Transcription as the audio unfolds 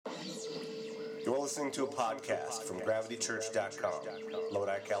You're listening to a podcast from gravitychurch.com,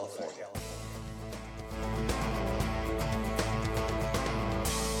 Lodi, California.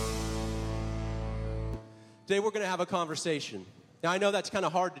 Today we're going to have a conversation. Now I know that's kind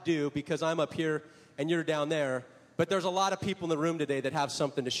of hard to do because I'm up here and you're down there, but there's a lot of people in the room today that have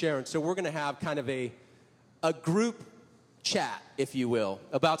something to share, and so we're going to have kind of a group chat, if you will,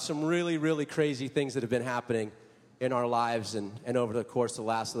 about some really, really crazy things that have been happening in our lives and over the course of the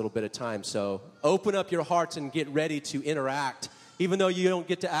last little bit of time. So open up your hearts and get ready to interact. Even though you don't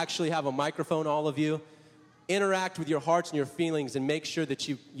get to actually have a microphone, all of you, interact with your hearts and your feelings and make sure that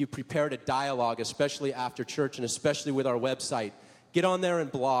you prepared a dialogue, especially after church and especially with our website. Get on there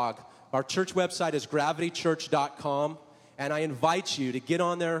and blog. Our church website is gravitychurch.com, and I invite you to get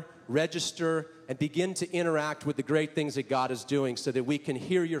on there, register, and begin to interact with the great things that God is doing so that we can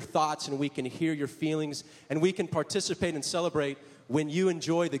hear your thoughts and we can hear your feelings and we can participate and celebrate when you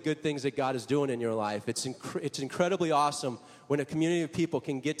enjoy the good things that God is doing in your life. It's incredibly awesome when a community of people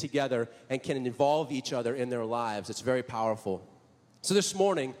can get together and can involve each other in their lives. It's very powerful. So this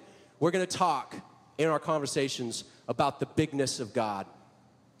morning, we're going to talk in our conversations about the bigness of God.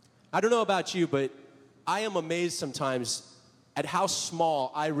 I don't know about you, but I am amazed sometimes at how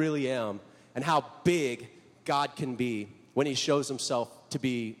small I really am and how big God can be when he shows himself to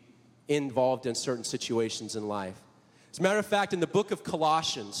be involved in certain situations in life. As a matter of fact, in the book of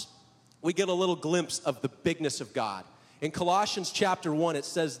Colossians, we get a little glimpse of the bigness of God. In Colossians chapter 1, it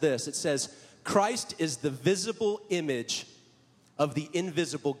says this. It says, Christ is the visible image of the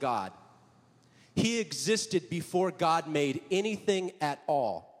invisible God. He existed before God made anything at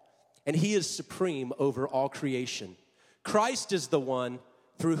all, and he is supreme over all creation. Christ is the one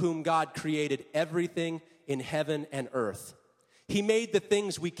through whom God created everything in heaven and earth. He made the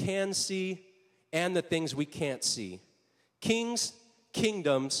things we can see and the things we can't see. Kings,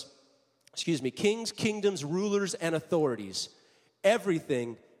 kingdoms, rulers, and authorities.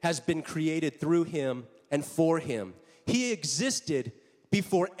 Everything has been created through him and for him. He existed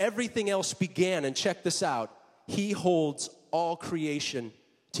before everything else began. And check this out. He holds all creation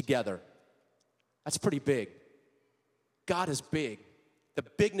together. That's pretty big. God is big. The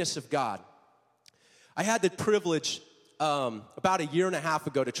bigness of God. I had the privilege about a year and a half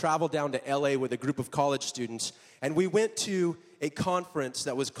ago to travel down to LA with a group of college students, and we went to a conference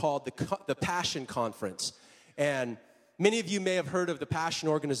that was called the Passion Conference. And many of you may have heard of the Passion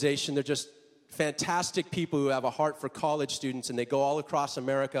organization. They're just fantastic people who have a heart for college students, and they go all across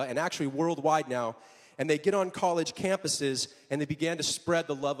America and actually worldwide now, and they get on college campuses and they began to spread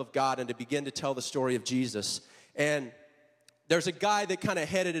the love of God and to begin to tell the story of Jesus. And there's a guy that kind of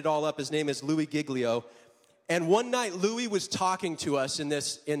headed it all up. His name is Louis Giglio. And one night, Louis was talking to us in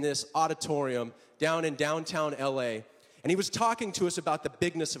this auditorium down in downtown LA. And he was talking to us about the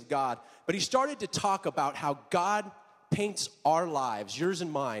bigness of God. But he started to talk about how God paints our lives, yours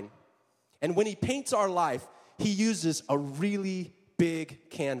and mine. And when he paints our life, he uses a really big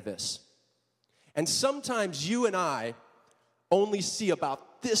canvas. And sometimes you and I only see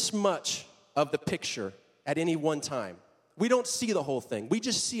about this much of the picture at any one time. We don't see the whole thing. We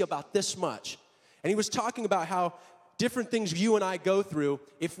just see about this much. And he was talking about how different things you and I go through,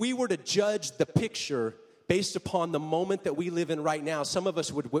 if we were to judge the picture based upon the moment that we live in right now, some of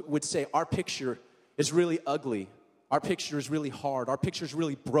us would say our picture is really ugly. Our picture is really hard. Our picture is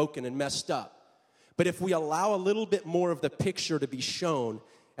really broken and messed up. But if we allow a little bit more of the picture to be shown,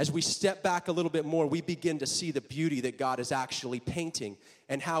 as we step back a little bit more, we begin to see the beauty that God is actually painting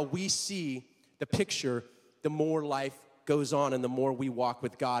and how we see the picture, the more life goes on and the more we walk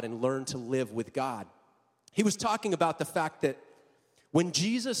with God and learn to live with God. He was talking about the fact that when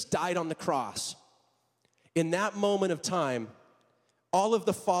Jesus died on the cross, in that moment of time, all of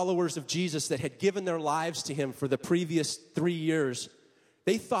the followers of Jesus that had given their lives to him for the previous 3 years,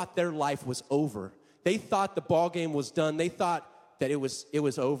 they thought their life was over. They thought the ball game was done. They thought that it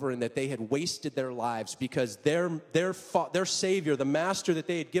was over and that they had wasted their lives because their Savior, the Master that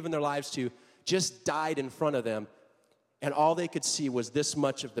they had given their lives to, just died in front of them. And all they could see was this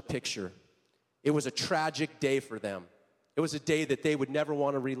much of the picture. It was a tragic day for them. It was a day that they would never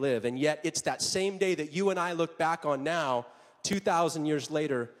want to relive. And yet it's that same day that you and I look back on now, 2,000 years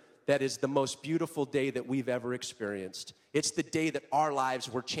later, that is the most beautiful day that we've ever experienced. It's the day that our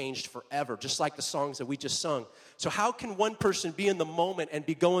lives were changed forever, just like the songs that we just sung. So how can one person be in the moment and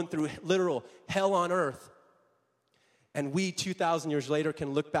be going through literal hell on earth? And we, 2,000 years later,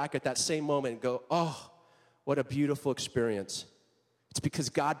 can look back at that same moment and go, oh, what a beautiful experience. It's because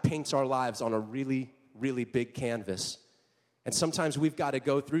God paints our lives on a really, really big canvas. And sometimes we've got to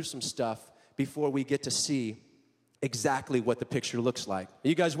go through some stuff before we get to see exactly what the picture looks like. Are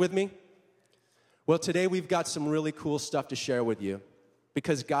you guys with me? Well, today we've got some really cool stuff to share with you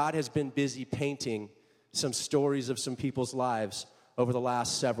because God has been busy painting some stories of some people's lives over the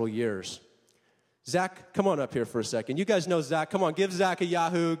last several years. Zach, come on up here for a second. You guys know Zach. Come on, give Zach a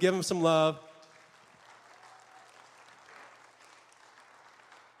Yahoo. Give him some love.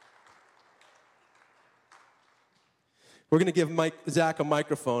 We're going to give Zach a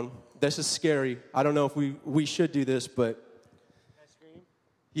microphone. This is scary. I don't know if we should do this, but... Can I scream?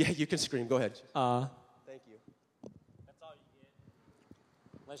 Yeah, you can scream. Go ahead. Thank you. That's all you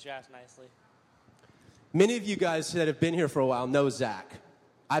get. Unless you ask nicely. Many of you guys that have been here for a while know Zach.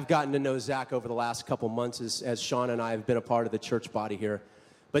 I've gotten to know Zach over the last couple months as Sean and I have been a part of the church body here.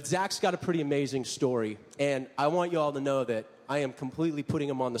 But Zach's got a pretty amazing story, and I want you all to know that I am completely putting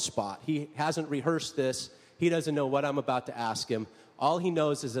him on the spot. He hasn't rehearsed this. He doesn't know what I'm about to ask him. All he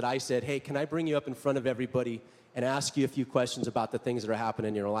knows is that I said, hey, can I bring you up in front of everybody and ask you a few questions about the things that are happening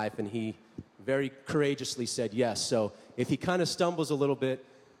in your life? And he very courageously said yes. So if he kind of stumbles a little bit,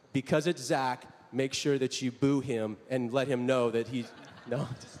 because it's Zach, make sure that you boo him and let him know that he's... No,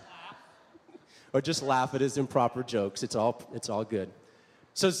 or just laugh at his improper jokes. It's all good.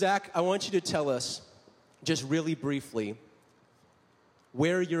 So Zach, I want you to tell us just really briefly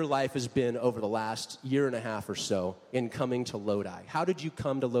where your life has been over the last year and a half or so in coming to Lodi. How did you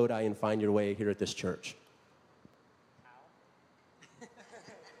come to Lodi and find your way here at this church? How? We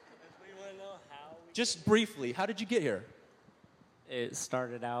want to know how. Just briefly, how did you get here? It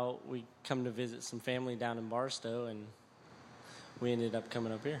started out, we come to visit some family down in Barstow, and we ended up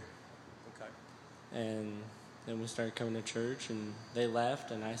coming up here. Okay. And then we started coming to church, and they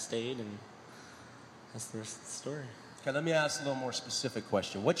left, and I stayed, and that's the rest of the story. Okay, let me ask a little more specific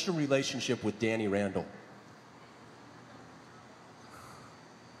question. What's your relationship with Danny Randall?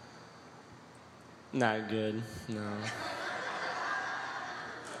 Not good, no.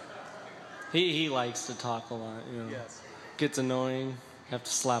 He likes to talk a lot, you know. Yes. Gets annoying. Have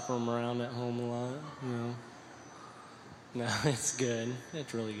to slap him around at home a lot, you know. No, it's good.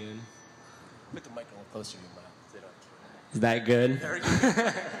 It's really good. Put the mic a little closer to your mouth. Is that good?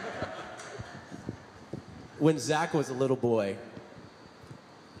 When Zach was a little boy,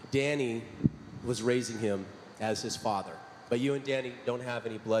 Danny was raising him as his father. But you and Danny don't have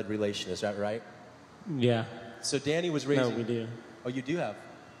any blood relation, is that right? Yeah. So Danny was raising... No, we do. Oh, you do have?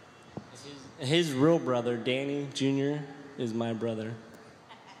 His real brother, Danny Jr., is my brother.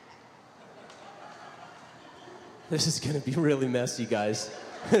 This is going to be really messy, guys.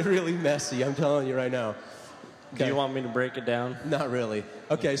 Really messy, I'm telling you right now. Do Okay. you want me to break it down? Not really.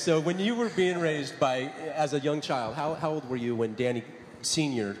 Okay, so when you were being raised as a young child, how old were you when Danny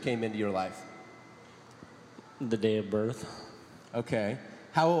Sr. came into your life? The day of birth. Okay.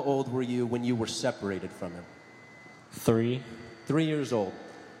 How old were you when you were separated from him? 3. 3 years old.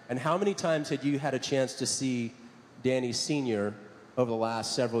 And how many times had you had a chance to see Danny Sr. over the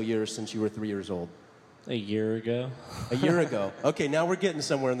last several years since you were 3 years old? A year ago. A year ago. Okay, now we're getting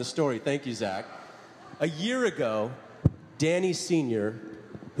somewhere in the story. Thank you, Zach. A year ago, Danny Sr.,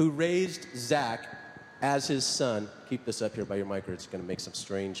 who raised Zach as his son, keep this up here by your mic or it's going to make some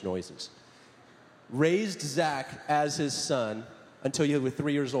strange noises, raised Zach as his son until you were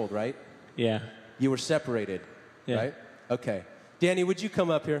 3 years old, right? Yeah. You were separated, Yeah. right? Okay. Danny, would you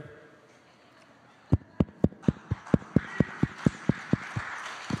come up here?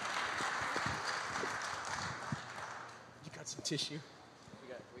 You got some tissue?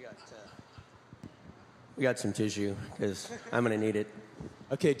 We got some tissue because I'm going to need it.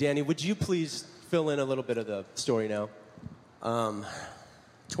 Okay, Danny, would you please fill in a little bit of the story now?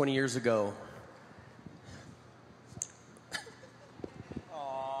 20 years ago.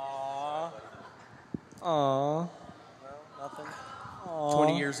 Aww. Nothing.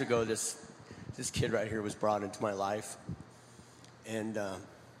 20 years ago, this kid right here was brought into my life. And I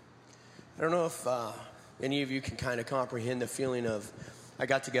don't know if any of you can kind of comprehend the feeling of, I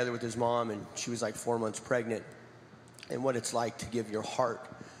got together with his mom, and she was like 4 months pregnant, and what it's like to give your heart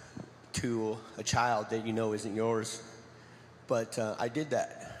to a child that you know isn't yours. But I did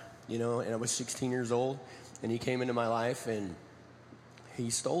that, you know, and I was 16 years old, and he came into my life, and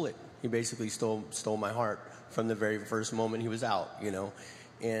he stole it. He basically stole my heart from the very first moment he was out, you know.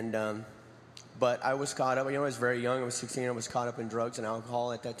 And but I was caught up, you know, I was very young. I was 16. I was caught up in drugs and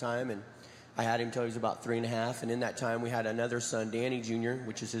alcohol at that time, and I had him until he was about 3.5. And in that time, we had another son, Danny Jr.,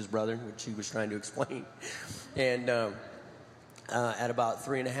 which is his brother, which he was trying to explain. And at about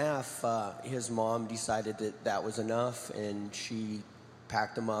 3.5, his mom decided that was enough, and she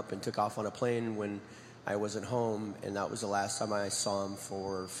packed him up and took off on a plane when I wasn't home, and that was the last time I saw him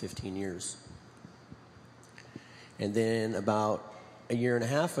for 15 years. And then about a year and a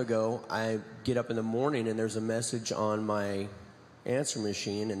half ago, I get up in the morning and there's a message on my answer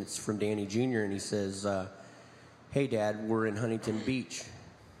machine, and it's from Danny Jr., and he says, hey, Dad, we're in Huntington Beach.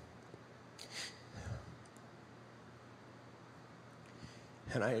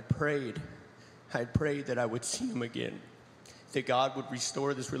 And I had prayed that I would see him again, that God would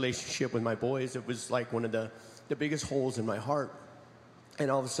restore this relationship with my boys. It was like one of the biggest holes in my heart. And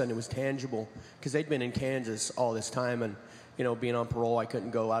all of a sudden it was tangible, because they'd been in Kansas all this time, and, you know, being on parole, I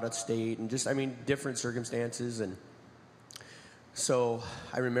couldn't go out of state, and just, I mean, different circumstances. And so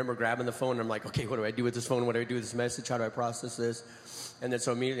I remember grabbing the phone, and I'm like, okay, what do I do with this phone? What do I do with this message? How do I process this? And then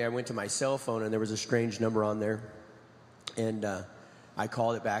so immediately I went to my cell phone, and there was a strange number on there. And I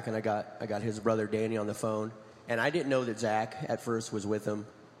called it back, and I got his brother Danny on the phone. And I didn't know that Zach at first was with him.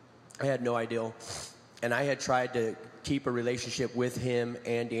 I had no idea. And I had tried to keep a relationship with him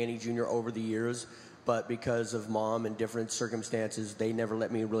and Danny Jr. over the years, but because of Mom and different circumstances, they never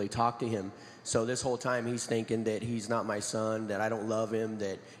let me really talk to him. So this whole time he's thinking that he's not my son, that I don't love him,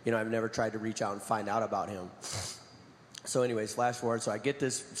 that, you know, I've never tried to reach out and find out about him. So anyways, flash forward. So I get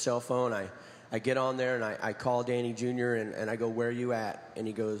this cell phone. I get on there, and I call Danny Jr., and I go, where are you at? And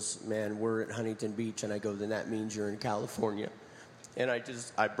he goes, man, we're at Huntington Beach. And I go, then that means you're in California. And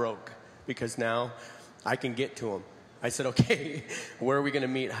I broke, because now I can get to him. I said, okay, where are we going to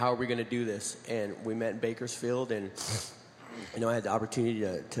meet? How are we going to do this? And we met in Bakersfield, and, you know, I had the opportunity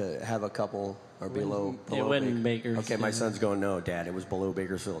to have a couple, or below It wasn't Bakersfield. Okay, my son's going, no, Dad, it was below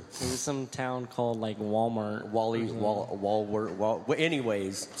Bakersfield. It was some town called, like, Walmart.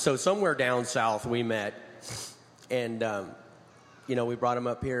 Anyways, so somewhere down south we met, and, you know, we brought him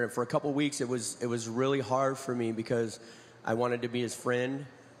up here, and for a couple weeks it was really hard for me, because I wanted to be his friend,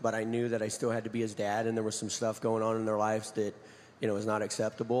 but I knew that I still had to be his dad, and there was some stuff going on in their lives that, you know, was not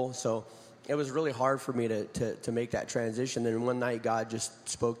acceptable. So it was really hard for me to make that transition. And one night God just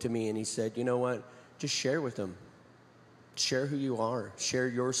spoke to me, and he said, you know what, just share with them. Share who you are. Share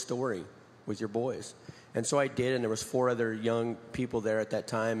your story with your boys. And so I did, and there was 4 other young people there at that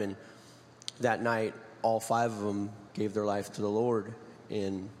time, and that night all 5 of them gave their life to the Lord,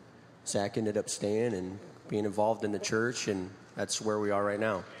 and Zach ended up staying and being involved in the church, and that's where we are right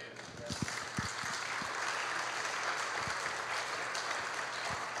now.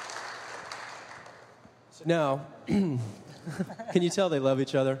 Now, can you tell they love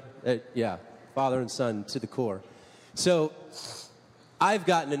each other? Yeah, father and son to the core. So I've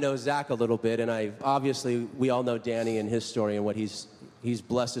gotten to know Zach a little bit, and we all know Danny and his story and what he's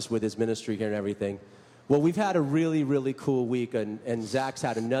blessed us with his ministry here and everything. Well, we've had a really, really cool week, and Zach's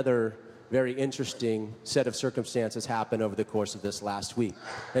had another very interesting set of circumstances happen over the course of this last week.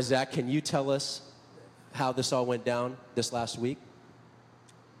 And Zach, can you tell us how this all went down this last week?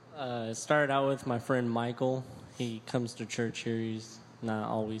 It started out with my friend Michael. He comes to church here. He's not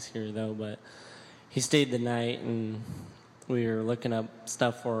always here, though, but he stayed the night, and we were looking up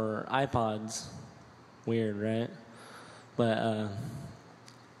stuff for iPods. Weird, right? But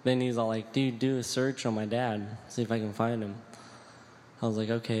then he's all like, dude, do a search on my dad, see if I can find him. I was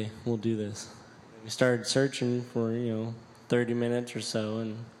like, okay, we'll do this. We started searching for, 30 minutes or so,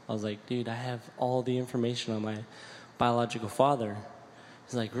 and I was like, dude, I have all the information on my biological father.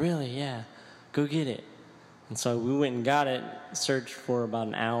 He's like, really? Yeah, go get it. And so we went and got it, searched for about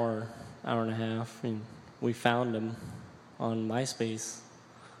an hour and a half, and we found him on MySpace,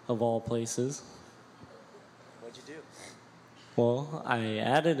 of all places. What'd you do? Well, I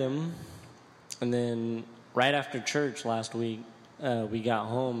added him, and then right after church last week, we got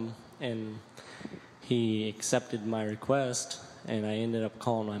home, and he accepted my request, and I ended up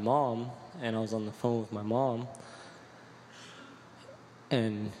calling my mom, and I was on the phone with my mom,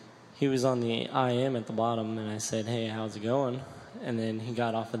 and he was on the IM at the bottom, and I said, hey, how's it going? And then he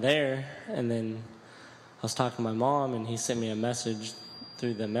got off of there, and then I was talking to my mom, and he sent me a message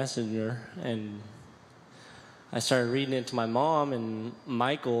through the messenger, and I started reading it to my mom, and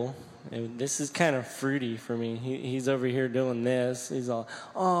Michael, this is kind of fruity for me. He's over here doing this. He's all,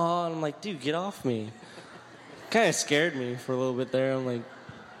 oh, and I'm like, dude, get off me. Kind of scared me for a little bit there. I'm like,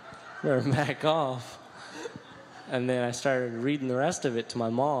 better back off. And then I started reading the rest of it to my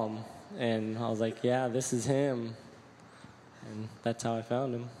mom, and I was like, yeah, this is him. And that's how I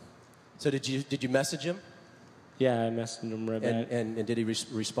found him. So did you message him? Yeah, I messaged him right back. And did he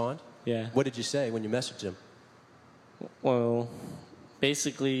respond? Yeah. What did you say when you messaged him? Well,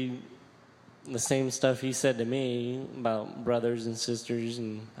 basically the same stuff he said to me about brothers and sisters,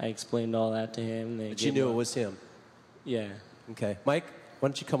 and I explained all that to him. But you knew it was him? Yeah. Okay. Mike, why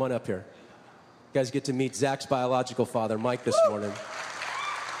don't you come on up here? You guys get to meet Zach's biological father, Mike, this morning.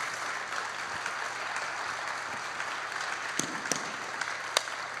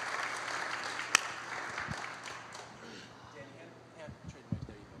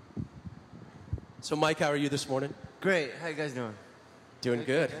 So, Mike, how are you this morning? Great. How you guys doing? Doing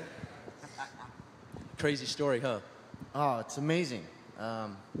good. Crazy story, huh? Oh, it's amazing.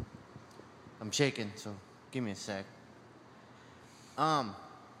 I'm shaking, so give me a sec.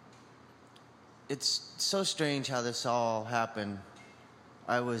 It's so strange how this all happened.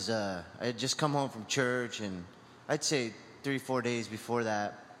 I had just come home from church, and I'd say 3-4 days before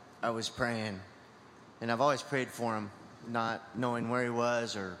that, I was praying. And I've always prayed for him, not knowing where he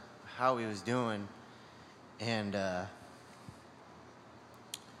was or how he was doing. And,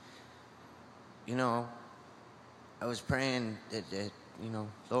 you know, I was praying that, you know,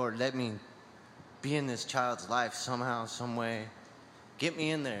 Lord, let me be in this child's life somehow, some way. Get me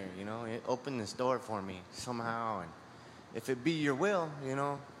in there, you know, open this door for me somehow. And if it be your will, you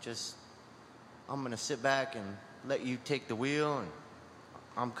know, just, I'm going to sit back and let you take the wheel, and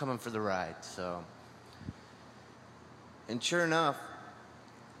I'm coming for the ride. So, and sure enough,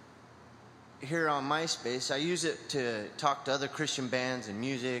 here on MySpace, I use it to talk to other Christian bands and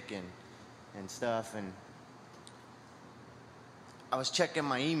music and stuff. And I was checking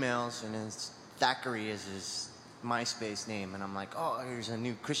my emails, and it's Thackeray is his MySpace name. And I'm like, oh, here's a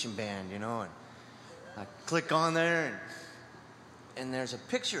new Christian band, you know. And I click on there, and there's a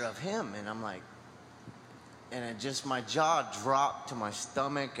picture of him. And I'm like, and it just, my jaw dropped to my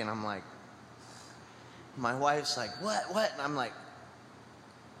stomach. And I'm like, my wife's like, what? And I'm like,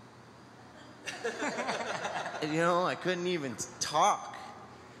 and, you know, I couldn't even talk.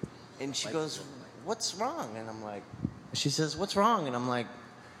 And she goes, what's wrong? And I'm like, she says, what's wrong? And I'm like,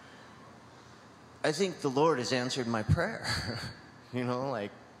 I think the Lord has answered my prayer. You know,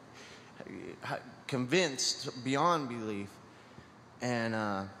 like, convinced beyond belief.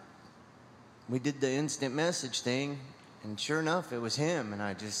 And we did the instant message thing, and sure enough, it was him. And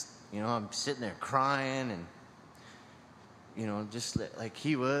I just, you know, I'm sitting there crying, and, you know, just like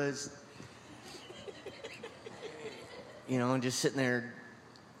he was. You know, just sitting there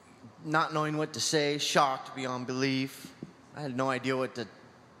not knowing what to say, shocked beyond belief. I had no idea what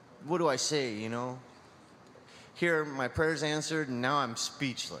do I say, you know? Here, my prayers answered, and now I'm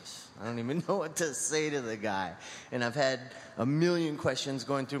speechless. I don't even know what to say to the guy. And I've had a million questions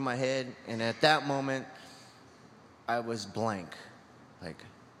going through my head, and at that moment, I was blank. Like,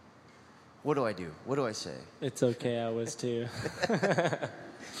 what do I do? What do I say? It's okay, I was too.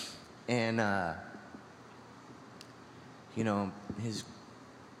 And, you know, his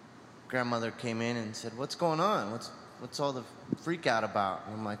grandmother came in and said, what's going on? What's all the freak out about?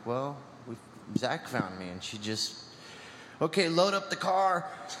 And I'm like, well, Zach found me. And she just, okay, load up the car.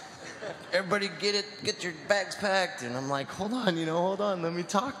 Everybody get your bags packed. And I'm like, hold on, let me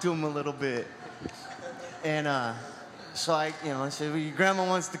talk to him a little bit. And so I said, well, your grandma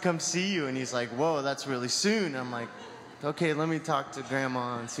wants to come see you. And he's like, whoa, that's really soon. And I'm like, okay, let me talk to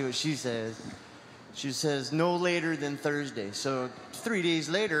grandma and see what she says. She says, no later than Thursday. So 3 days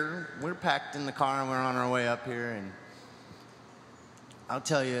later, we're packed in the car and we're on our way up here. And I'll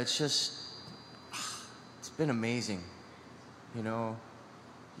tell you, it's been amazing, you know,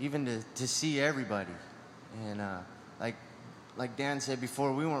 even to see everybody. And like Dan said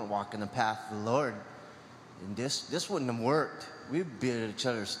before, we weren't walking the path of the Lord. And this wouldn't have worked. We'd been at each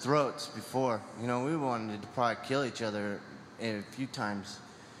other's throats before. You know, we wanted to probably kill each other a few times.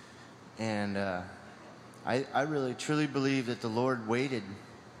 And I really, truly believe that the Lord waited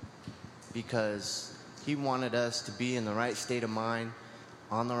because he wanted us to be in the right state of mind,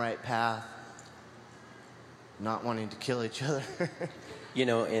 on the right path, not wanting to kill each other. You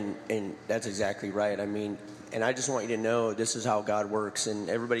know, and that's exactly right. I mean, and I just want you to know this is how God works, and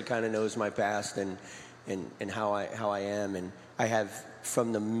everybody kind of knows my past and how I am, and I have,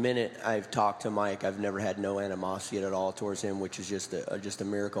 from the minute I've talked to Mike, I've never had no animosity at all towards him, which is just a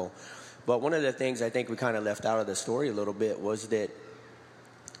miracle. But one of the things I think we kind of left out of the story a little bit was that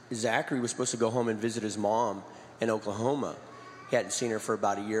Zachary was supposed to go home and visit his mom in Oklahoma. He hadn't seen her for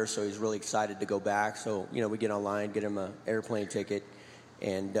about a year, so he's really excited to go back. So, you know, we get online, get him an airplane ticket,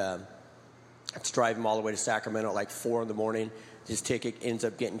 and let's drive him all the way to Sacramento at like 4 in the morning. His ticket ends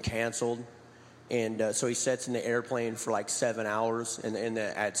up getting canceled. And so he sits in the airplane for like 7 hours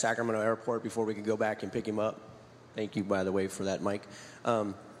at Sacramento Airport before we can go back and pick him up. Thank you, by the way, for that, Mike.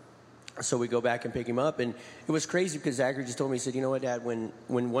 So we go back and pick him up, and it was crazy because Zachary just told me, he said, you know what, Dad, when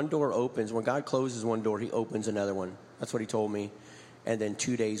one door opens, when God closes one door, he opens another one. That's what he told me. And then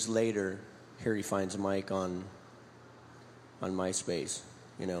 2 days later, here he finds Mike on MySpace,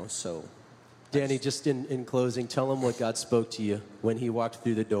 you know, so. Danny, just in closing, tell him what God spoke to you when he walked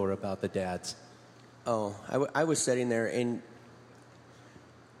through the door about the dads. Oh, I was sitting there, and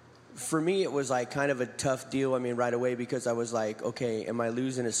for me, it was like kind of a tough deal. I mean, right away, because I was like, okay, am I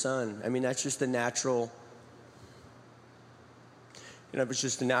losing a son? I mean, that's just the natural, it was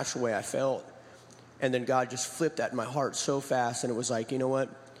just the natural way I felt. And then God just flipped that in my heart so fast. And it was like, you know what?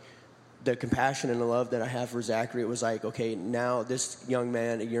 The compassion and the love that I have for Zachary, it was like, okay, now this young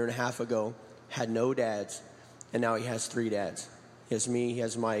man a year and a half ago had no dads. And now he has 3 dads. He has me, he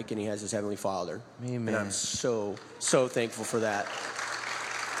has Mike, and he has his Heavenly Father. Amen. And I'm so, so thankful for that.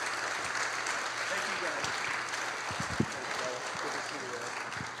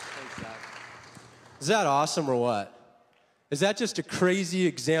 Is that awesome or what? Is that just a crazy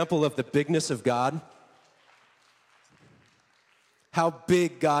example of the bigness of God? How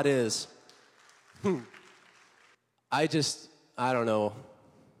big God is. I don't know.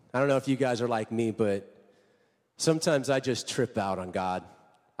 I don't know if you guys are like me, but sometimes I just trip out on God.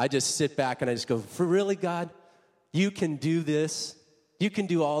 I just sit back and I just go, for really, God? You can do this? You can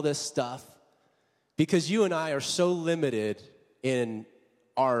do all this stuff? Because you and I are so limited in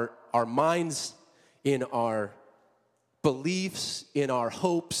our minds, in our beliefs, in our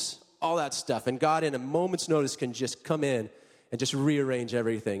hopes, all that stuff. And God, in a moment's notice, can just come in and just rearrange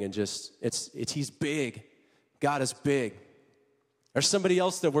everything. And he's big. God is big. There's somebody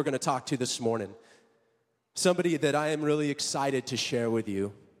else that we're going to talk to this morning. Somebody that I am really excited to share with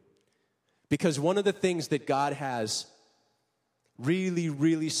you. Because one of the things that God has really,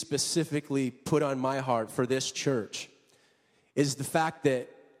 really specifically put on my heart for this church is the fact that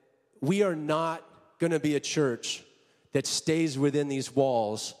we are not going to be a church that stays within these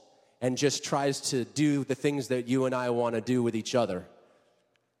walls and just tries to do the things that you and I want to do with each other.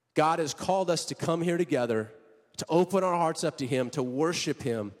 God has called us to come here together, to open our hearts up to Him, to worship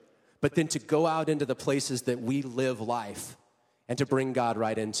Him, but then to go out into the places that we live life and to bring God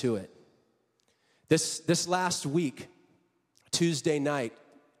right into it. This last week, Tuesday night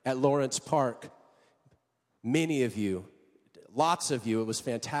at Lawrence Park, many of you, lots of you, it was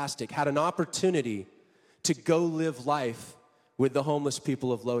fantastic, had an opportunity to go live life with the homeless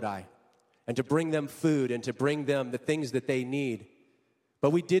people of Lodi and to bring them food and to bring them the things that they need.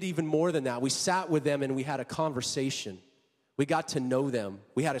 But we did even more than that. We sat with them and we had a conversation. We got to know them.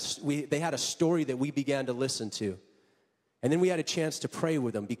 They had a story that we began to listen to. And then we had a chance to pray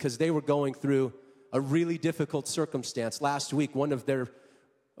with them because they were going through a really difficult circumstance. Last week, one of their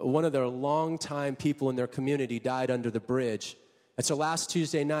longtime people in their community died under the bridge. And so last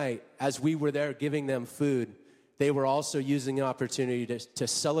Tuesday night, as we were there giving them food, they were also using the opportunity to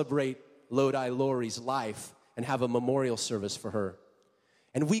celebrate Lodi Lori's life and have a memorial service for her.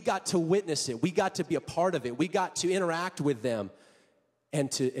 And we got to witness it. We got to be a part of it. We got to interact with them and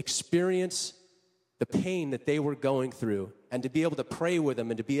to experience the pain that they were going through and to be able to pray with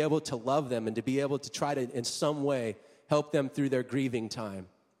them and to be able to love them and to be able to try to, in some way, help them through their grieving time.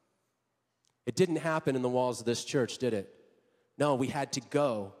 It didn't happen in the walls of this church, did it? No, we had to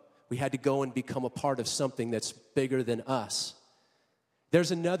go. We had to go and become a part of something that's bigger than us.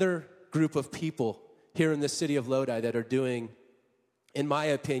 There's another group of people here in the city of Lodi that are doing, in my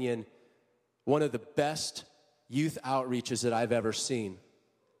opinion, one of the best youth outreaches that I've ever seen.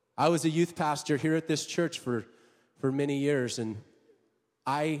 I was a youth pastor here at this church for many years, and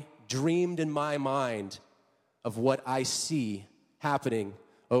I dreamed in my mind of what I see happening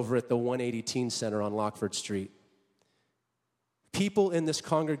over at the 180 Teen Center on Lockford Street. People in this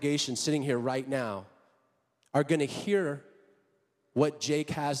congregation sitting here right now are going to hear what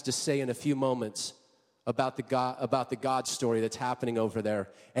Jake has to say in a few moments about the God story that's happening over there.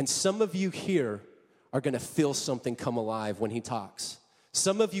 And some of you here are going to feel something come alive when he talks.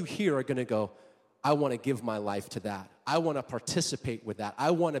 Some of you here are going to go, I want to give my life to that. I want to participate with that.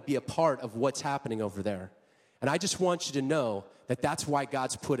 I want to be a part of what's happening over there. And I just want you to know that that's why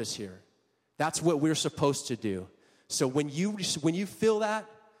God's put us here. That's what we're supposed to do. So when you feel that,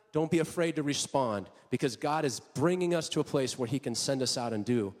 don't be afraid to respond, because God is bringing us to a place where he can send us out and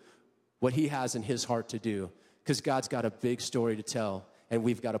do what he has in his heart to do, because God's got a big story to tell, and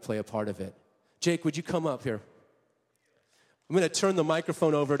we've got to play a part of it. Jake, would you come up here? I'm going to turn the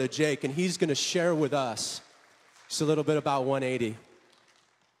microphone over to Jake, and he's going to share with us just a little bit about 180.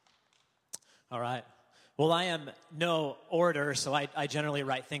 All right. Well, I am no orator, so I generally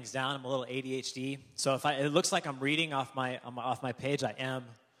write things down. I'm a little ADHD, so if it looks like I'm reading off my page, I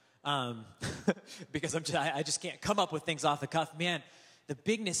am, because I just can't come up with things off the cuff. Man, the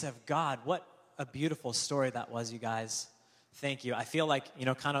bigness of God! What a beautiful story that was, you guys. Thank you. I feel like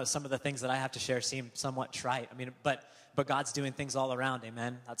kind of some of the things that I have to share seem somewhat trite. I mean, but God's doing things all around.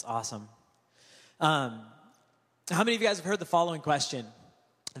 Amen. That's awesome. How many of you guys have heard the following question?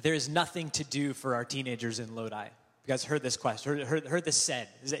 There is nothing to do for our teenagers in Lodi. You guys heard this question, heard this said.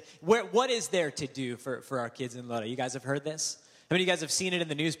 What is there to do for our kids in Lodi? You guys have heard this? How many of you guys have seen it in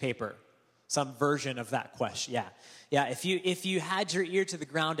the newspaper? Some version of that question. Yeah. If you had your ear to the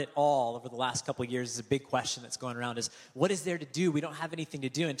ground at all over the last couple of years, it's a big question that's going around is, what is there to do? We don't have anything to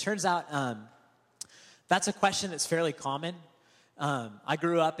do. And it turns out that's a question that's fairly common. I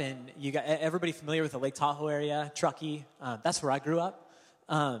grew up in, everybody familiar with the Lake Tahoe area, Truckee? That's where I grew up.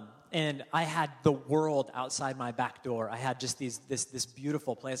 And I had the world outside my back door. I had just this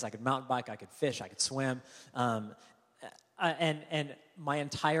beautiful place. I could mountain bike, I could fish, I could swim. And my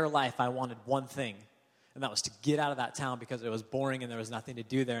entire life, I wanted one thing, and that was to get out of that town because it was boring and there was nothing to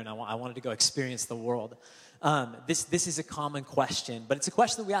do there, and I wanted to go experience the world. This is a common question, but it's a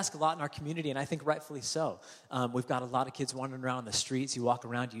question that we ask a lot in our community, and I think rightfully so. We've got a lot of kids wandering around the streets. You walk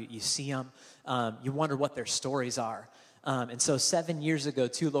around, you see them. You wonder what their stories are. And so 7 years ago,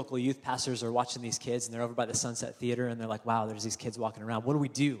 2 local youth pastors are watching these kids, and they're over by the Sunset Theater, and they're like, wow, there's these kids walking around. What do we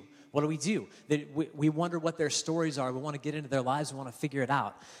do? What do we do? We wonder what their stories are. We want to get into their lives. We want to figure it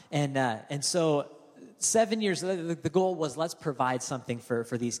out. And so 7 years, the goal was let's provide something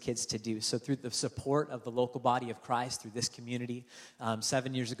for these kids to do. So through the support of the local body of Christ, through this community,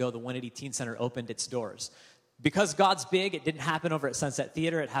 7 years ago, the 180 Teen Center opened its doors. Because God's big, it didn't happen over at Sunset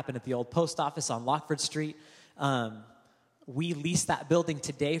Theater. It happened at the old post office on Lockford Street. We lease that building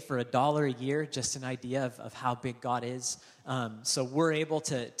today for $1 a year, just an idea of how big God is. So we're able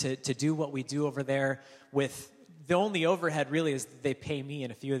to do what we do over there with the only overhead really is they pay me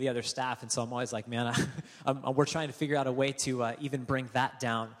and a few of the other staff. And so I'm always like, man, we're trying to figure out a way to even bring that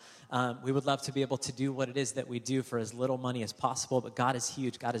down. We would love to be able to do what it is that we do for as little money as possible, but God is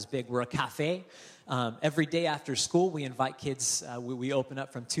huge. God is big. We're a cafe. Every day after school, we invite kids. We open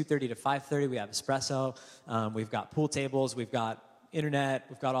up from 2:30 to 5:30. We have espresso. We've got pool tables. We've got internet.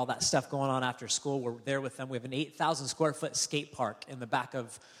 We've got all that stuff going on after school. We're there with them. We have an 8,000 square foot skate park in the back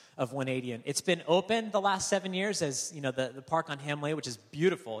of 180. And it's been open the last 7 years as, the park on Hamley, which is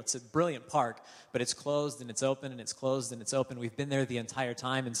beautiful. It's a brilliant park, but it's closed and it's open and it's closed and it's open. We've been there the entire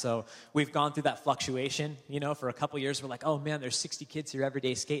time. And so we've gone through that fluctuation, for a couple years. We're like, oh man, there's 60 kids here every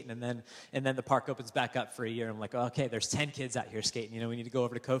day skating. And then the park opens back up for a year. I'm like, oh, okay, there's 10 kids out here skating. We need to go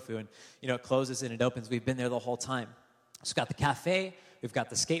over to Kofu and, it closes and it opens. We've been there the whole time. So we've got the cafe, we've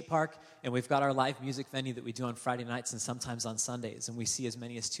got the skate park, and we've got our live music venue that we do on Friday nights and sometimes on Sundays. And we see as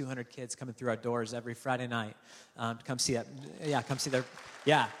many as 200 kids coming through our doors every Friday night to come see that. Yeah, come see their,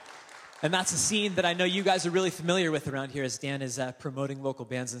 yeah. And that's a scene that I know you guys are really familiar with around here as Dan is promoting local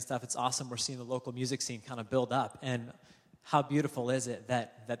bands and stuff. It's awesome. We're seeing the local music scene kind of build up. And how beautiful is it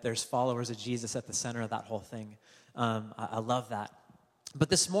that there's followers of Jesus at the center of that whole thing. I love that. But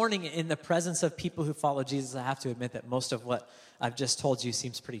this morning, in the presence of people who follow Jesus, I have to admit that most of what I've just told you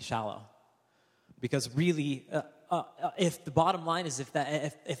seems pretty shallow. Because really, if the bottom line is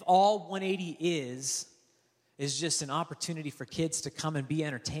if all 180 is just an opportunity for kids to come and be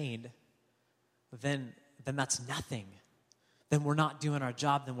entertained, then that's nothing. Then we're not doing our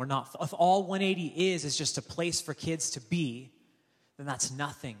job. Then we're not. If all 180 is just a place for kids to be, then that's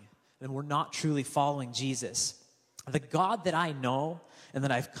nothing. Then we're not truly following Jesus. The God that I know and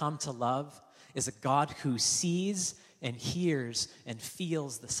that I've come to love is a God who sees and hears and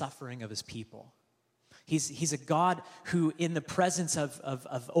feels the suffering of his people. He's a God who, in the presence of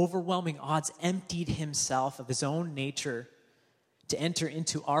overwhelming odds, emptied himself of his own nature to enter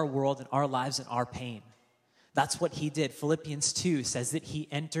into our world and our lives and our pain. That's what he did. Philippians 2 says that he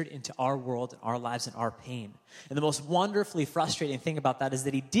entered into our world and our lives and our pain. And the most wonderfully frustrating thing about that is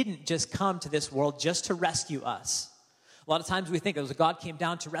that he didn't just come to this world just to rescue us. A lot of times we think it was God came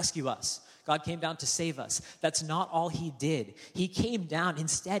down to rescue us. God came down to save us. That's not all he did. He came down.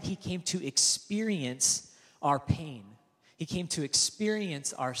 Instead, he came to experience our pain. He came to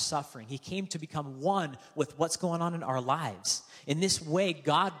experience our suffering. He came to become one with what's going on in our lives. In this way,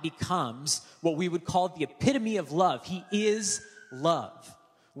 God becomes what we would call the epitome of love. He is love.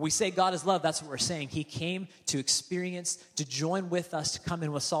 When we say God is love, that's what we're saying. He came to experience, to join with us, to come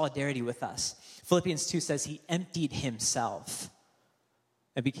in with solidarity with us. Philippians 2 says he emptied himself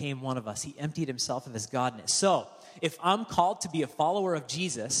and became one of us. He emptied himself of his godness. So, if I'm called to be a follower of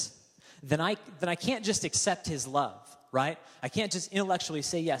Jesus, then I can't just accept his love, right? I can't just intellectually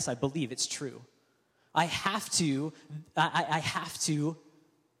say, yes, I believe it's true. I have to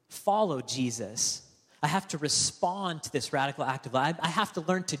follow Jesus. I have to respond to this radical act of love. I have to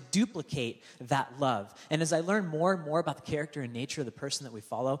learn to duplicate that love. And as I learn more and more about the character and nature of the person that we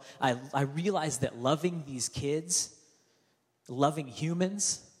follow, I realize that loving these kids, loving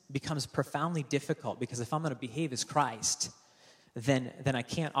humans, becomes profoundly difficult, because if I'm going to behave as Christ, then I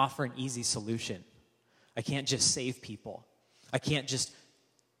can't offer an easy solution. I can't just save people. I can't just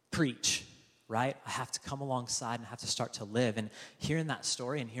preach, right? I have to come alongside and have to start to live. And hearing that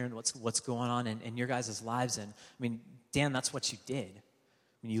story and hearing what's going on in your guys' lives, and I mean, Dan, that's what you did.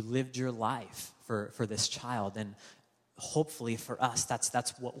 I mean, you lived your life for this child, and hopefully for us,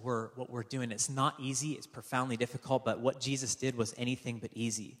 that's what we're doing. It's not easy, it's profoundly difficult, but what Jesus did was anything but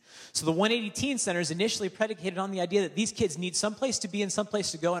easy. So the 180 Teen Center is initially predicated on the idea that these kids need someplace to be and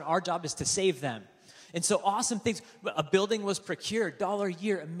someplace to go, and our job is to save them. And so awesome things. A building was procured, $1 a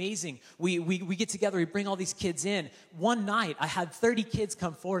year, amazing. We get together, we bring all these kids in. One night, I had 30 kids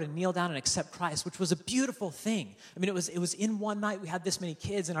come forward and kneel down and accept Christ, which was a beautiful thing. I mean, it was in one night we had this many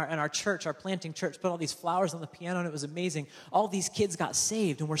kids in our church, our planting church, put all these flowers on the piano, and it was amazing. All these kids got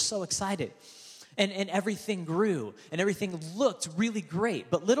saved, and we're so excited. And everything grew, and everything looked really great.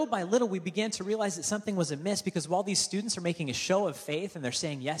 But little by little, we began to realize that something was amiss, because while these students are making a show of faith, and they're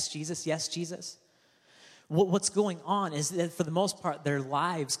saying, yes, Jesus, what's going on is that for the most part, their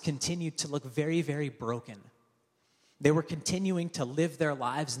lives continued to look very, very broken. They were continuing to live their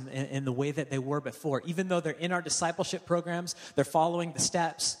lives in the way that they were before. Even though they're in our discipleship programs, they're following the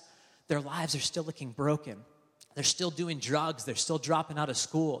steps, their lives are still looking broken. They're still doing drugs. They're still dropping out of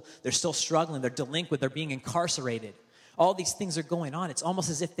school. They're still struggling. They're delinquent. They're being incarcerated. All these things are going on. It's almost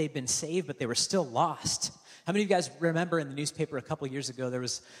as if they've been saved, but they were still lost. How many of you guys remember in the newspaper a couple of years ago, there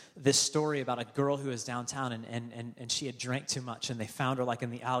was this story about a girl who was downtown and she had drank too much, and they found her like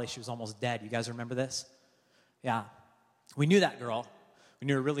in the alley. She was almost dead. You guys remember this? Yeah. We knew that girl. We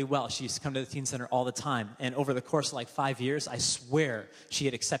knew her really well. She used to come to the teen center all the time. And over the course of like 5 years, I swear she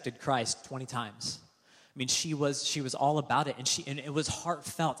had accepted Christ 20 times. I mean, she was all about it, and it was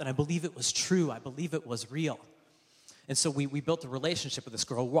heartfelt, and I believe it was true. I believe it was real. And so we built a relationship with this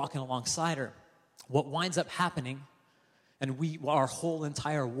girl, walking alongside her. What winds up happening, and our whole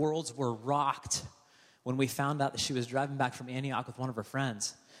entire worlds were rocked when we found out that she was driving back from Antioch with one of her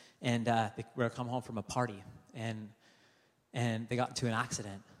friends, and they were come home from a party, and they got into an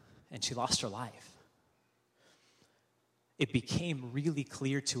accident, and she lost her life. It became really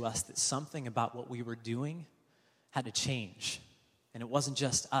clear to us that something about what we were doing had to change. And it wasn't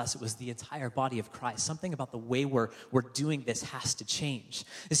just us, it was the entire body of Christ. Something about the way we're doing this has to change.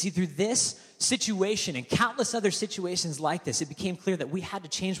 You see, through this situation and countless other situations like this, it became clear that we had to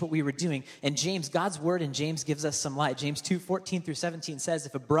change what we were doing. And James, God's word in James gives us some light. James 2:14-17 says,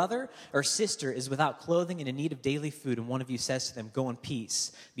 if a brother or sister is without clothing and in need of daily food, and one of you says to them, go in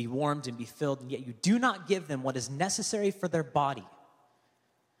peace, be warmed and be filled, and yet you do not give them what is necessary for their body,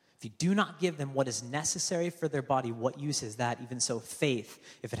 if you do not give them what is necessary for their body, what use is that? Even so, faith,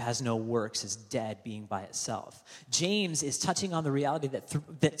 if it has no works, is dead, being by itself. James is touching on the reality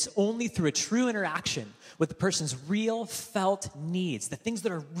that's only through a true interaction with the person's real felt needs, the things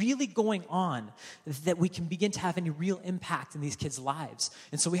that are really going on, that we can begin to have any real impact in these kids' lives.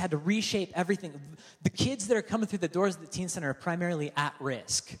 And so we had to reshape everything. The kids that are coming through the doors of the teen center are primarily at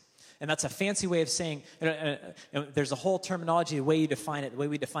risk. And that's a fancy way of saying, there's a whole terminology, the way you define it. The way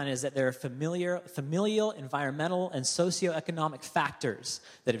we define it is that there are familial, environmental, and socioeconomic factors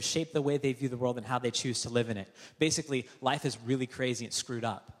that have shaped the way they view the world and how they choose to live in it. Basically, life is really crazy and screwed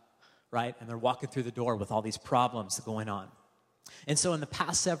up, right? And they're walking through the door with all these problems going on. And so in the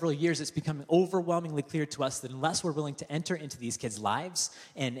past several years, it's become overwhelmingly clear to us that unless we're willing to enter into these kids' lives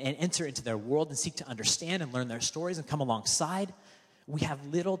and enter into their world and seek to understand and learn their stories and come alongside, we have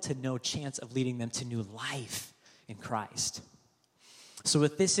little to no chance of leading them to new life in Christ. So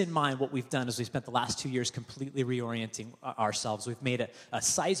with this in mind, what we've done is we've spent the last 2 years completely reorienting ourselves. We've made a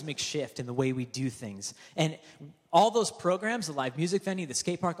seismic shift in the way we do things. And all those programs, the live music venue, the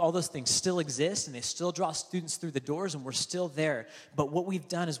skate park, all those things still exist, and they still draw students through the doors, and we're still there. But what we've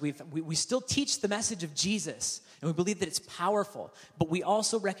done is we still teach the message of Jesus, and we believe that it's powerful. But we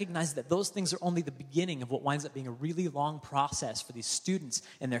also recognize that those things are only the beginning of what winds up being a really long process for these students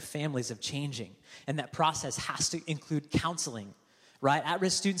and their families of changing. And that process has to include counseling, right?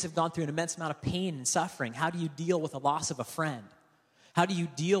 At-risk students have gone through an immense amount of pain and suffering. How do you deal with the loss of a friend? How do you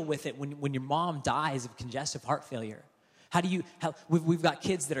deal with it when your mom dies of congestive heart failure? We've got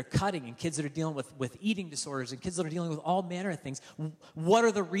kids that are cutting and kids that are dealing with eating disorders and kids that are dealing with all manner of things. What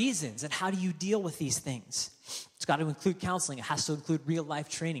are the reasons and how do you deal with these things? It's got to include counseling. It has to include real life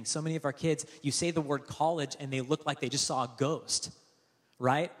training. So many of our kids, you say the word college and they look like they just saw a ghost,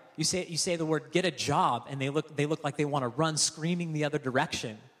 right? You say the word get a job and they look like they want to run screaming the other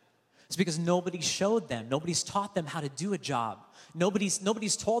direction. It's because nobody showed them. Nobody's taught them how to do a job. Nobody's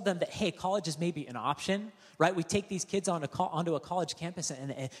told them that, hey, college is maybe an option, right? We take these kids onto a college campus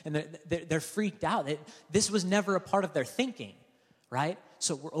and they're freaked out. This was never a part of their thinking, right?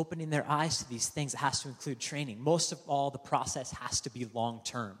 So we're opening their eyes to these things. It has to include training. Most of all, the process has to be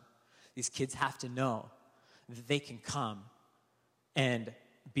long-term. These kids have to know that they can come and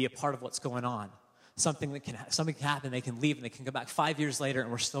be a part of what's going on. Something can happen, they can leave, and they can come back 5 years later,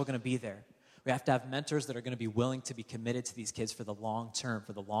 and we're still going to be there. We have to have mentors that are going to be willing to be committed to these kids for the long term,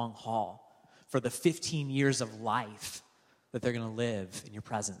 for the long haul, for the 15 years of life that they're going to live in your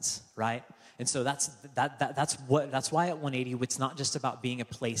presence, right? And so that's why at 180, it's not just about being a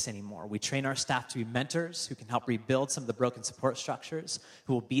place anymore. We train our staff to be mentors who can help rebuild some of the broken support structures,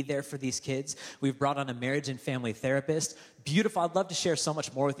 who will be there for these kids. We've brought on a marriage and family therapist. Beautiful. I'd love to share so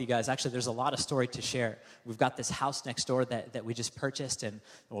much more with you guys. Actually, there's a lot of story to share. We've got this house next door that we just purchased, and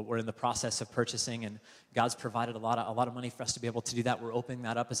we're in the process of purchasing, and God's provided a lot of money for us to be able to do that. We're opening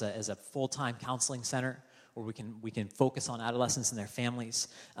that up as a full-time counseling center, where we can focus on adolescents and their families.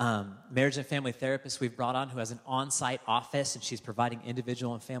 Marriage and family therapist we've brought on who has an on-site office, and she's providing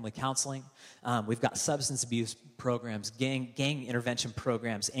individual and family counseling. We've got substance abuse programs, gang intervention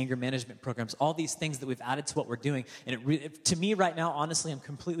programs, anger management programs, all these things that we've added to what we're doing. And to me right now, honestly, I'm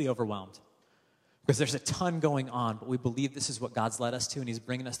completely overwhelmed. Because there's a ton going on, but we believe this is what God's led us to, and he's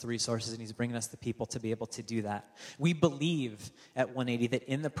bringing us the resources, and he's bringing us the people to be able to do that. We believe at 180 that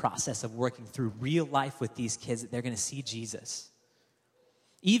in the process of working through real life with these kids, that they're going to see Jesus.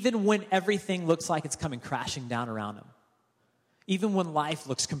 Even when everything looks like it's coming crashing down around them. Even when life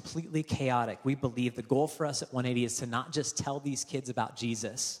looks completely chaotic, we believe the goal for us at 180 is to not just tell these kids about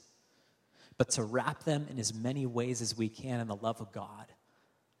Jesus, but to wrap them in as many ways as we can in the love of God.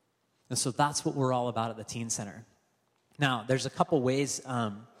 And so that's what we're all about at the Teen Center. Now, there's a couple ways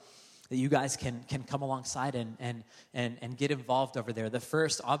that you guys can come alongside and get involved over there. The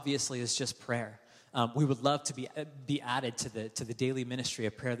first, obviously, is just prayer. We would love to be added to the daily ministry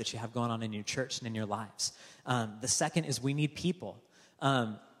of prayer that you have going on in your church and in your lives. The second is we need people.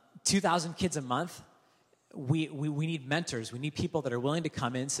 2,000 kids a month. We need mentors. We need people that are willing to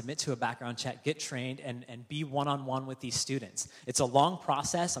come in, submit to a background check, get trained, and be one-on-one with these students. It's a long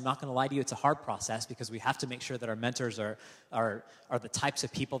process. I'm not going to lie to you. It's a hard process because we have to make sure that our mentors are the types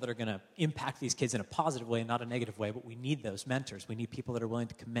of people that are going to impact these kids in a positive way and not a negative way, but we need those mentors. We need people that are willing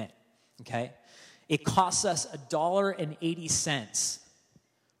to commit, okay? It costs us $1.80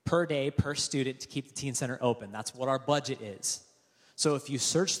 per day per student to keep the Teen Center open. That's what our budget is. So if you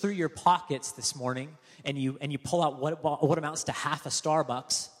search through your pockets this morning and you pull out what amounts to half a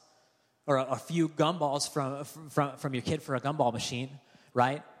Starbucks or a few gumballs from your kid for a gumball machine,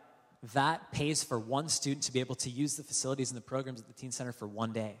 right? That pays for one student to be able to use the facilities and the programs at the Teen Center for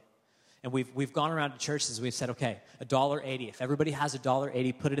one day. And we've gone around to churches, we've said, okay, $1.80. If everybody has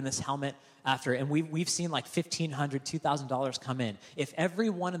 $1.80, put it in this helmet after. And we've seen like $1,500, $2,000 come in. If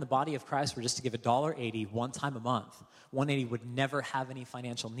everyone in the body of Christ were just to give $1.80 one time a month, 180 would never have any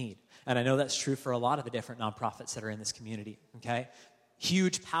financial need. And I know that's true for a lot of the different nonprofits that are in this community, okay?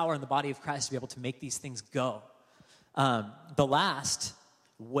 Huge power in the body of Christ to be able to make these things go. The last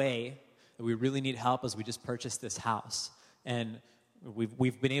way that we really need help is we just purchased this house. And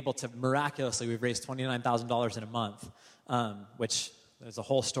we've been able to miraculously, we've raised $29,000 in a month, which there's a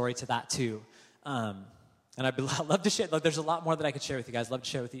whole story to that too. And I'd love to share, there's a lot more that I could share with you guys. I'd love to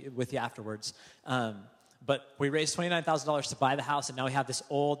share with you afterwards. But we raised $29,000 to buy the house, and now we have this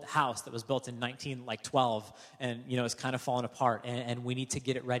old house that was built in 1912, and it's kind of fallen apart. And we need to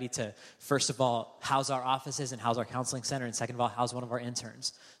get it ready to, first of all, house our offices and house our counseling center, and second of all, house one of our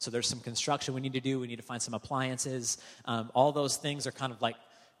interns. So there's some construction we need to do. We need to find some appliances. All those things are kind of like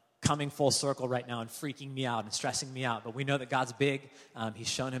coming full circle right now and freaking me out and stressing me out. But we know that God's big. He's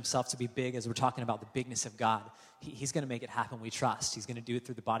shown himself to be big as we're talking about the bigness of God. He's going to make it happen, we trust. He's going to do it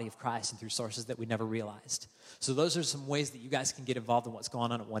through the body of Christ and through sources that we never realized. So those are some ways that you guys can get involved in what's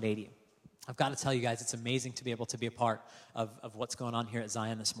going on at 180. I've got to tell you guys, it's amazing to be able to be a part of what's going on here at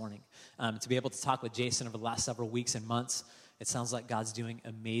Zion this morning. To be able to talk with Jason over the last several weeks and months, it sounds like God's doing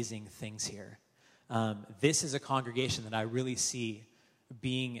amazing things here. This is a congregation that I really see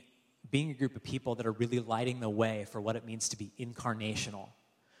being a group of people that are really lighting the way for what it means to be incarnational,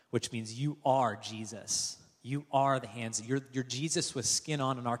 which means you are Jesus. You are the hands. You're Jesus with skin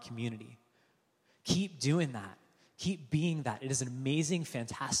on in our community. Keep doing that. Keep being that. It is an amazing,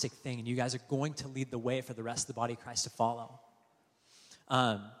 fantastic thing, and you guys are going to lead the way for the rest of the body of Christ to follow.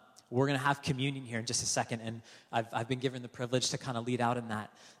 We're going to have communion here in just a second, and I've been given the privilege to kind of lead out in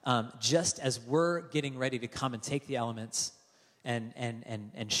that. Just as we're getting ready to come and take the elements and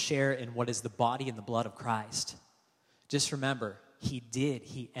share in what is the body and the blood of Christ, just remember,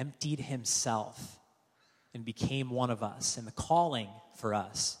 he emptied himself and became one of us. And the calling for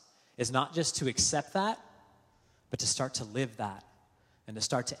us is not just to accept that, but to start to live that and to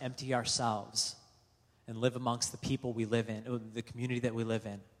start to empty ourselves and live amongst the people we live in, the community that we live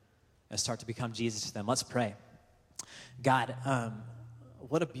in, and start to become Jesus to them. Let's pray. God,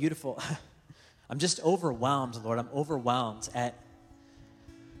 what a beautiful, I'm just overwhelmed, Lord. I'm overwhelmed at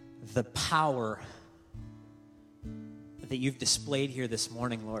the power that you've displayed here this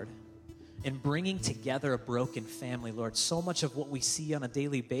morning, Lord, in bringing together a broken family, Lord. So much of what we see on a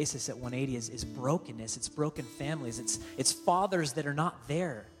daily basis at 180 is brokenness. It's broken families. It's fathers that are not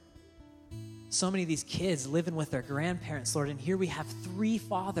there. So many of these kids living with their grandparents, Lord, and here we have 3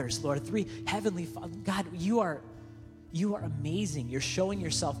 fathers, Lord, 3 heavenly fathers. God, you are amazing. You're showing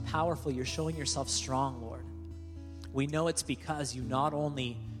yourself powerful. You're showing yourself strong, Lord. We know it's because you not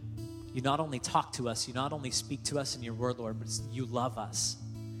only talk to us, you not only speak to us in your word, Lord, but you love us.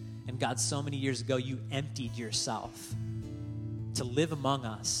 And God, so many years ago, you emptied yourself to live among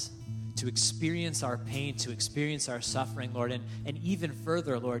us, to experience our pain, to experience our suffering, Lord. And even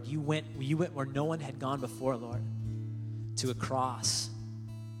further, Lord, you went where no one had gone before, Lord, to a cross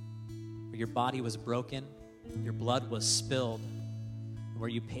where your body was broken, your blood was spilled, and where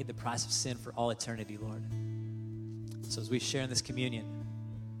you paid the price of sin for all eternity, Lord. So as we share in this communion,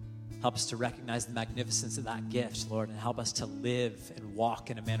 help us to recognize the magnificence of that gift, Lord, and help us to live and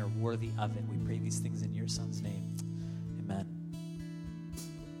walk in a manner worthy of it. We pray these things in your Son's name. Amen.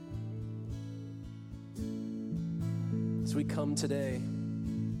 As we come today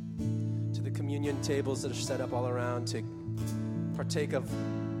to the communion tables that are set up all around to partake of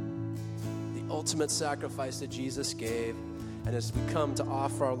the ultimate sacrifice that Jesus gave, and as we come to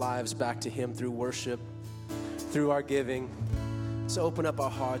offer our lives back to him through worship, through our giving, let's open up our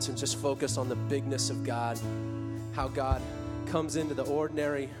hearts and just focus on the bigness of God, how God comes into the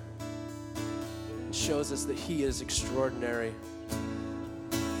ordinary and shows us that he is extraordinary.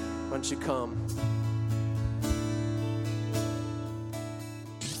 Why don't you come?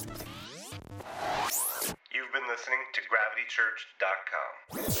 You've been listening to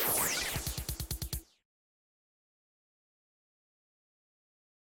GravityChurch.com.